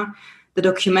Selma, the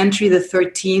documentary The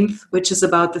 13th, which is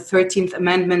about the 13th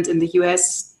Amendment in the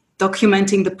US,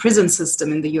 documenting the prison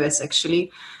system in the US,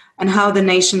 actually, and how the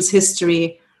nation's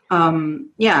history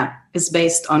is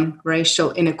based on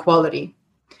racial inequality.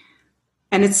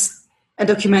 And it's a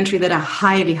documentary that I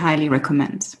highly, highly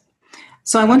recommend.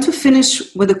 So I want to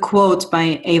finish with a quote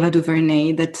by Ava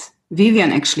DuVernay that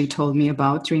Vivian actually told me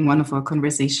about during one of our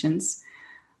conversations.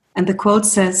 And the quote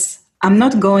says, "I'm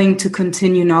not going to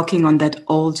continue knocking on that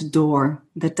old door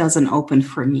that doesn't open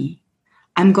for me.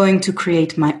 I'm going to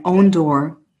create my own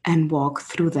door and walk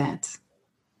through that."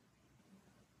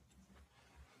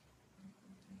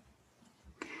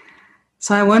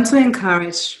 So I want to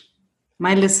encourage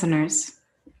my listeners.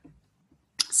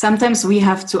 Sometimes we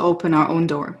have to open our own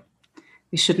door.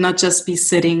 We should not just be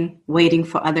sitting, waiting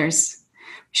for others.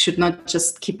 We should not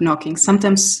just keep knocking.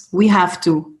 Sometimes we have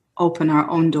to open our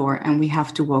own door and we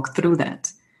have to walk through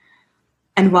that.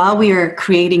 And while we are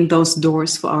creating those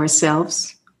doors for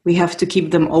ourselves, we have to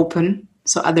keep them open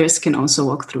so others can also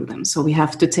walk through them. So we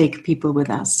have to take people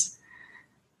with us.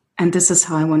 And this is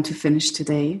how I want to finish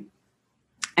today.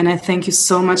 And I thank you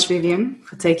so much, Vivian,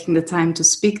 for taking the time to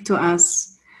speak to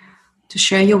us, to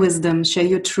share your wisdom, share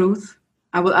your truth.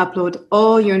 I will upload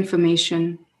all your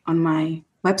information on my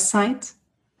website.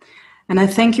 And I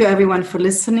thank you, everyone, for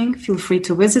listening. Feel free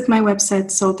to visit my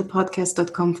website,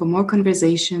 saltthepodcast.com, for more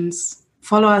conversations.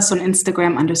 Follow us on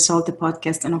Instagram under Salt the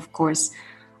Podcast. And of course,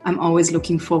 I'm always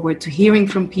looking forward to hearing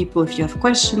from people. If you have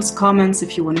questions, comments,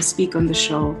 if you want to speak on the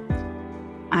show,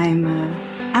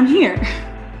 I'm here.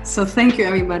 So thank you,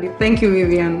 everybody. Thank you,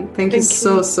 Vivian. Thank you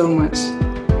so, so much.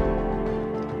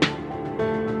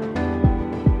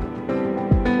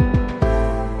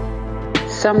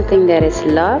 Something that is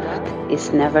loved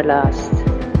is never lost.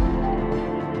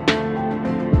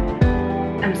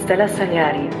 I'm Stella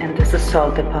Sagliari, and this is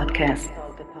Salt the Podcast.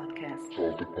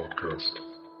 Salt the Podcast.